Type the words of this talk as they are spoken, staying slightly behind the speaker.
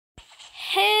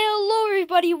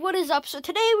everybody, what is up? So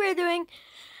today we're doing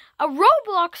a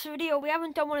Roblox video. We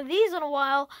haven't done one of these in a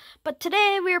while, but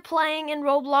today we're playing in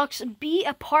Roblox Be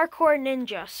a Parkour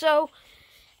Ninja. So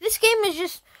this game is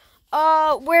just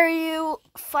where you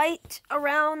fight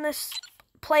around this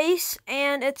place,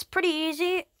 and it's pretty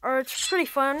easy, or it's pretty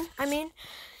fun, I mean.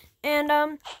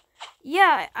 And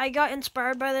yeah, I got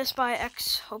inspired by this by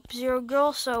Hope0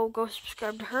 Girl, so go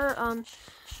subscribe to her.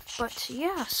 But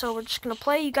yeah, so we're just gonna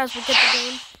play. You guys will get the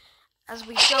game as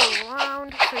we go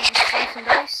around. So you just slice and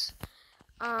dice.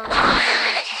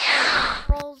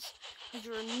 Controls.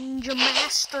 You're a ninja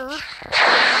master.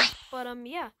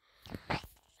 Yeah.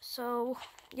 So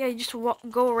yeah, you just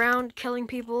go around killing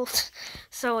people.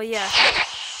 So yeah.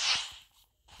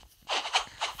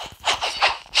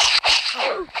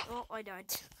 Oh, I died.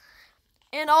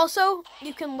 And also,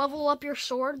 you can level up your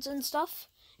swords and stuff.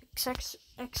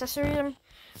 Accessories, I'm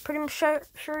pretty much sure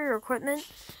your equipment.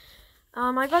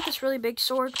 I got this really big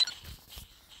sword,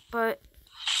 but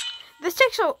this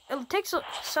takes a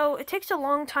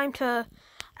long time to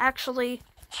actually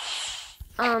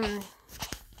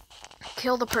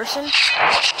kill the person.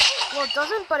 Well, it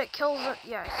doesn't, but it kills it.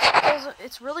 Yeah, it kills it.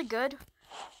 It's really good.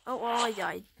 Oh well, I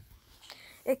died.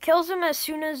 It kills them as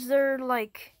soon as they're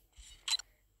like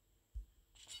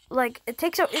it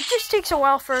just takes a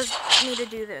while for me to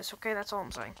do this. Okay, that's all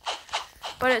I'm saying.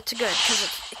 But it's good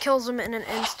because it kills them in an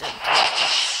instant.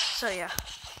 So yeah.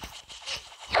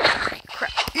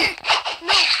 Crap.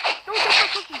 No, don't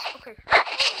take my cookies. Okay.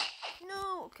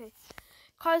 No, okay.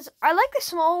 Cause I like the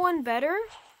small one better.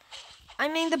 I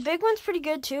mean, the big one's pretty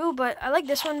good too, but I like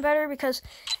this one better because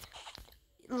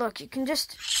look, you can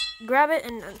just grab it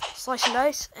and slice and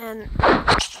dice, and it takes a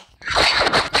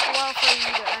while for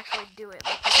you to actually do it.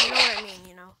 Like, if you know what I mean,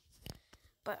 you know.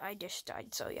 But I just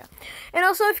died, so yeah. And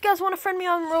also, if you guys want to friend me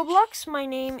on Roblox, my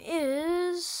name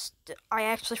is... I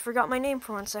actually forgot my name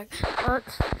for 1 sec. But,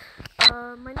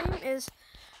 my name is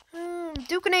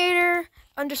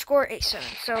Dukinator_87.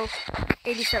 So,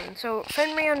 87. So,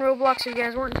 friend me on Roblox if you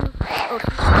guys want to. Oh,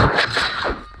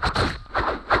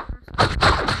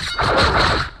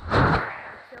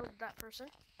 killed that person.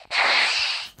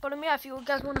 But yeah, if you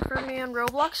guys want to friend me on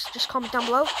Roblox, just comment down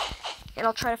below, and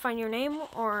I'll try to find your name,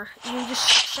 or you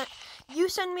just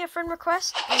send me a friend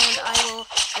request, and I will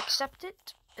accept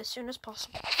it as soon as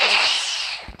possible. So,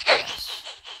 yes.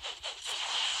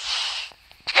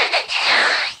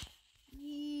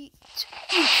 Yeet.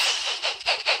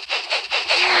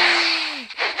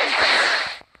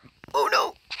 Oh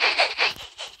no!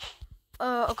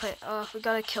 Okay, we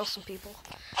gotta kill some people.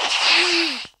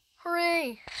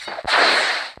 Hooray!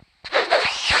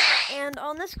 And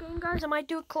on this game, guys, I might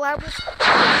do a collab with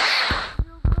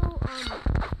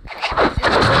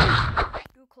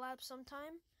do a collab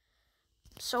sometime.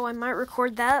 So I might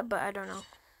record that, but I don't know.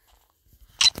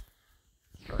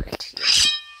 Right here.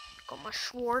 Got my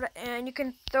sword, and you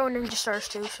can throw ninja stars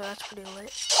too, so that's pretty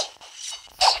lit.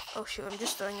 Oh shoot, I'm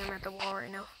just throwing them at the wall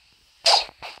right now.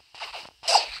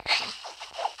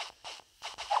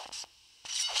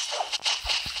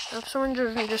 I hope someone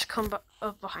doesn't just come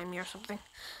up behind me or something.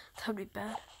 That would be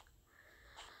bad.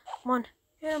 Come on.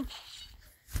 Yeah.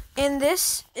 And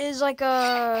this is like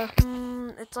a...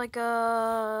 it's like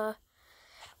a...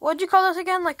 What'd you call this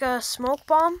again? Like a smoke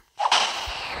bomb?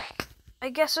 I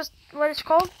guess that's what it's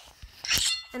called.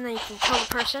 And then you can kill the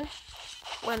person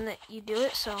when you do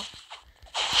it, so...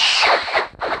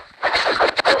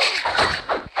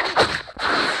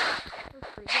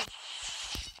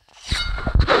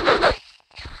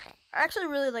 I actually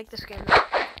really like this game.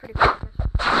 It's pretty cool.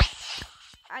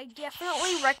 I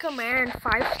definitely recommend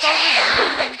 5-star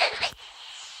reviews.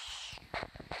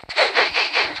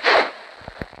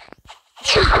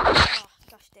 Oh,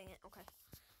 gosh dang it. Okay.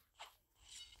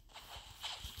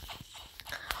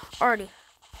 Alrighty.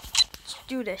 Let's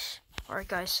do this. Alright,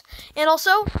 guys. And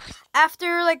also,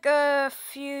 after like a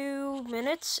few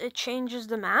minutes, it changes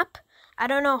the map. I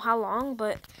don't know how long,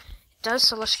 but it does.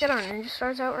 So let's get our ninja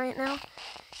stars out right now.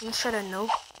 Let's try to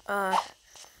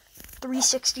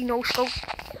 360 no scope.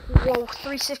 Whoa,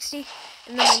 360,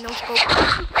 and then my no scope.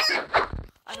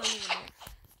 I don't even know.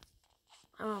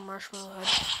 I'm a marshmallow head.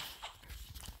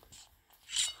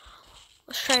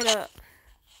 Let's try to.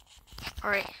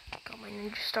 Alright, got my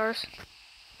ninja stars.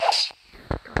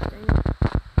 God dang it.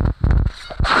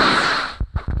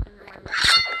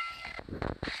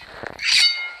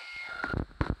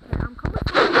 Yeah, I'm coming.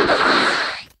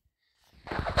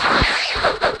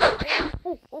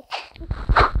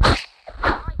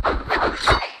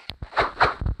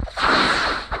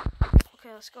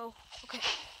 Let's go. Okay.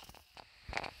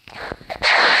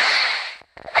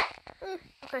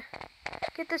 Okay.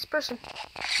 Get this person.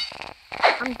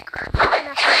 I'm coming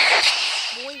after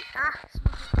you. Boy,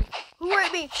 who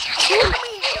hit me? Who hit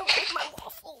me? Don't take my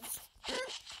waffles.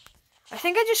 I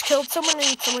think I just killed someone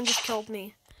and someone just killed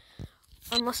me.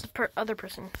 Unless the other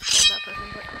person killed that person.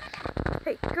 But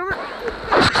hey, come on.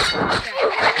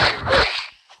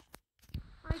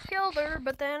 I killed her,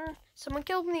 but then someone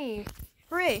killed me.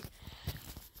 Hooray.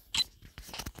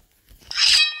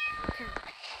 Okay.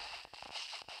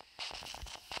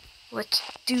 Let's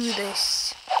do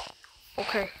this.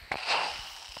 Okay.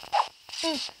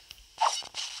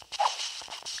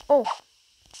 Oh,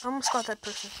 I almost got that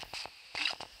person.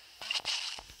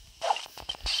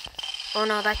 Oh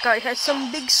no, that guy has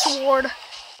some big sword.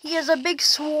 He has a big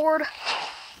sword.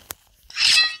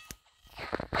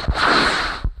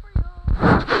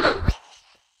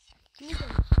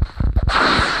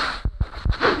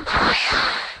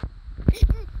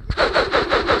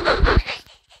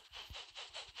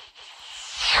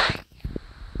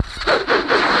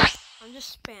 I'm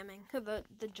just spamming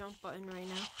the jump button right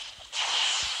now.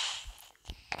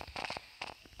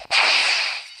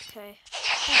 Okay.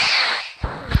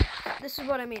 This is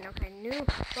what I mean. Okay,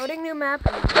 loading new map.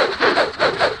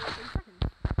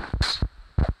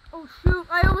 Oh shoot!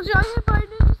 I almost got hit by a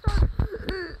ninja star.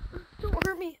 Don't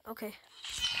hurt me. Okay.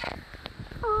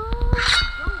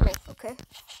 Okay.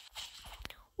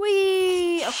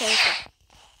 Whee! Okay.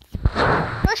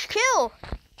 Rush kill.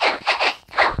 I'm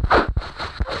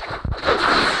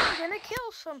gonna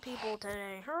kill some people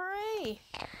today. Hooray!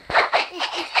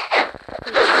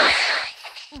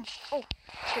 Oh,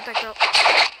 get that girl.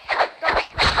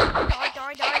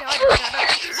 Die.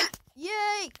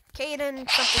 Yay! Kaden,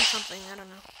 something. I don't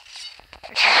know.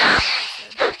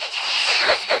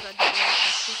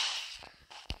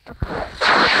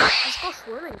 Let's go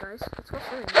swimming, guys. Let's go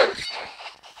swimming.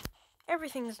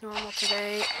 Everything's normal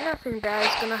today. Nothing bad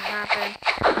is gonna happen.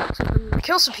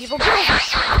 Kill some people.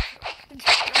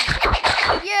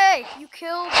 Yay! You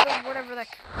killed the whatever that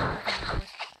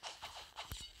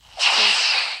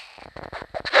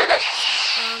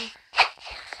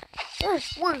was.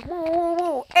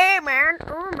 Whoa. Hey, man.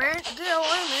 Oh, man. Get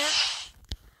away,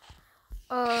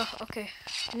 man. Okay.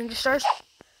 Ninja stars.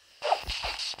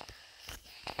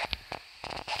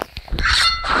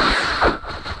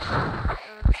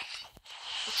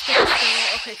 Let's get this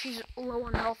girl. Okay, she's low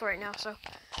on health right now, so.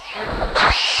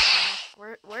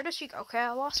 Where does she go? Okay,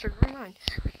 I lost her. Never mind.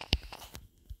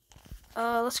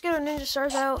 Let's get our ninja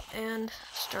stars out and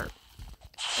start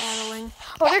battling.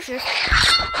 Oh, there she is.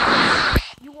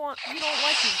 You don't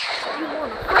like me. You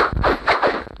want to.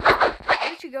 Where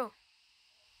did she go?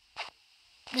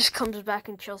 Just comes back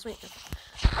and kills me.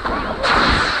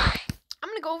 I'm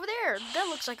gonna go over there. That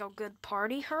looks like a good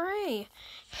party. Hooray.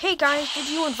 Hey guys, did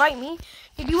you invite me?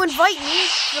 Did you invite me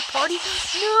to the party?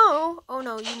 No. Oh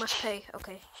no, you must pay.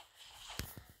 Okay.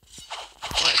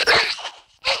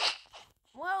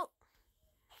 Well,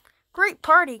 great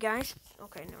party, guys.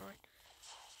 Okay, no right.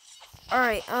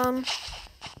 Alright,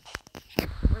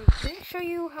 wait, let me show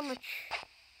you how much.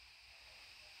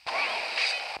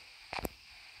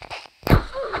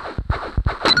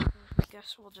 I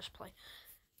guess we'll just play.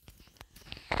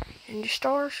 Ninja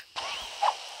stars.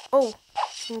 Oh,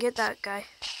 you can get that guy.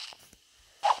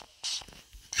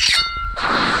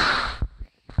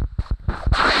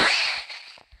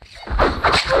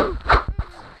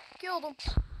 Killed him.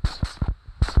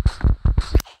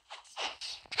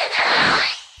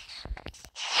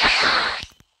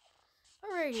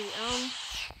 Alrighty,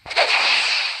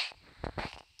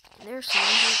 there's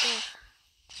someone right there.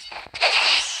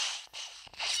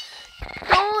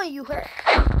 Die, you heck!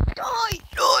 Die!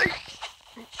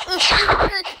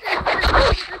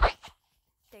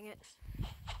 Dang it.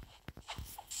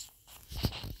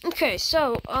 Okay,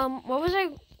 so, what was I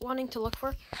wanting to look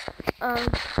for?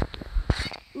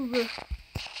 Ooga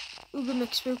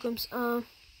McSpookums,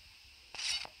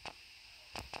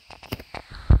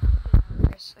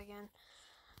 this again.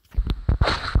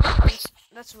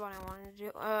 That's what I wanted to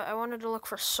do. I wanted to look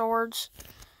for swords.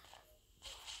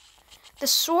 The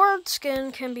sword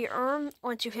skin can be earned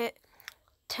once you hit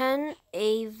 10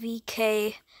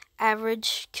 AVK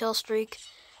average kill streak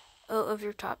of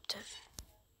your top 10.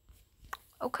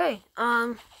 Okay,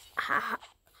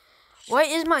 what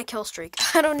is my kill streak?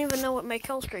 I don't even know what my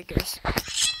kill streak is.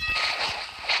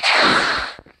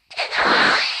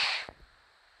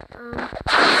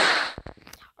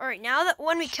 Alright, now that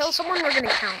when we kill someone, we're gonna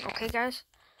count, okay guys?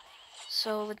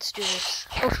 So let's do this.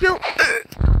 Oh shoot!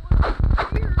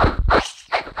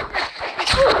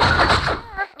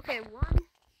 Okay, 1.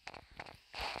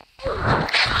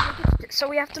 So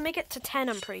we have to make it to 10,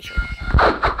 I'm pretty sure.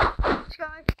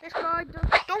 This guy,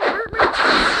 don't hurt me!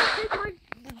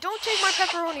 Don't take my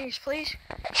pepperonis, please.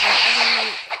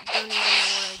 I don't even know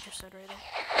what I just said right there.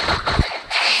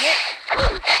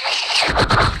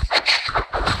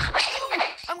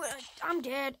 I'm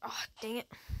dead. Oh, dang it.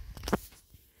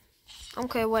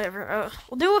 Okay, whatever.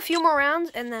 We'll do a few more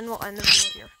rounds, and then we'll end the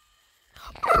video here.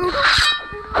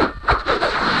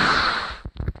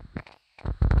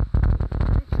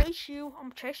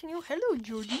 I'm chasing you. Hello,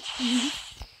 Jordy.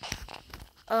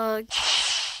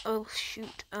 Oh,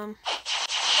 shoot.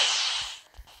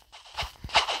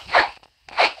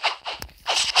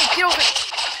 Get over it.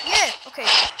 Yeah, okay.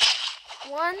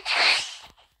 1.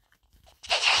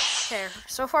 There.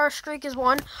 So far, our streak is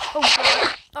 1. Oh,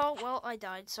 God. Oh, well, I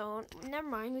died. So, never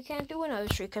mind. We can't do another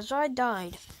streak because I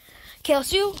died. Okay, let's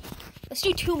do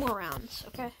 2 more rounds,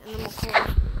 okay? And then we'll call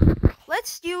it.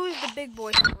 Let's use the big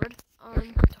boy sword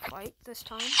to fight this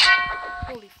time.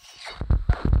 Holy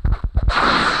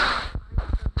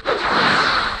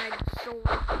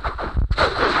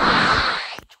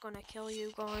it's gonna kill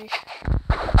you guys.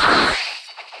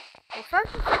 Well,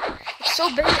 first, it's so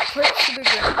big it hurts to be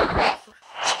good.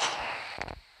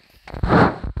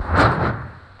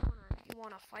 You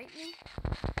wanna fight me?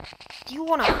 Do you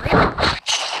wanna fight me?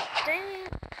 Dang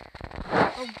it.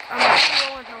 Oh, I'm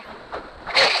rolling health.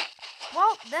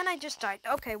 Well, then I just died.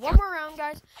 Okay, 1 more round,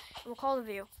 guys, and we'll call the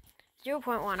view.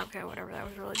 0.1. Okay, whatever. That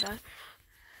was really bad.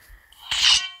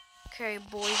 Okay,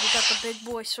 boys, we got the big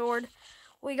boy sword.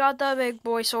 We got the big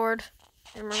boy sword,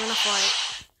 and we're gonna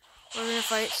fight. We're gonna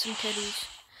fight some kitties.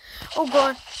 Oh,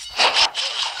 God.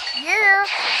 Yeah.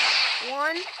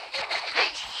 1.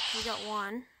 We got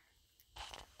 1.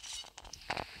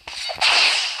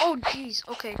 Oh, jeez.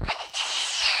 Okay.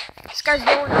 This guy's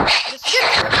going.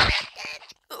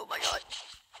 Oh my God.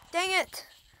 Dang it.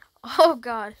 Oh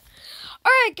God.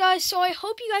 Alright guys, so I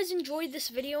hope you guys enjoyed this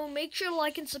video. Make sure to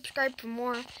like and subscribe for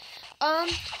more.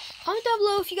 Comment down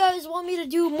below if you guys want me to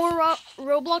do more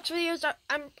Roblox videos.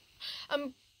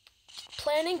 I'm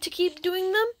planning to keep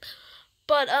doing them.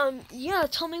 But yeah,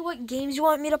 tell me what games you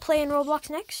want me to play in Roblox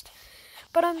next.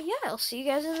 But yeah, I'll see you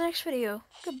guys in the next video.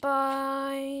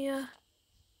 Goodbye.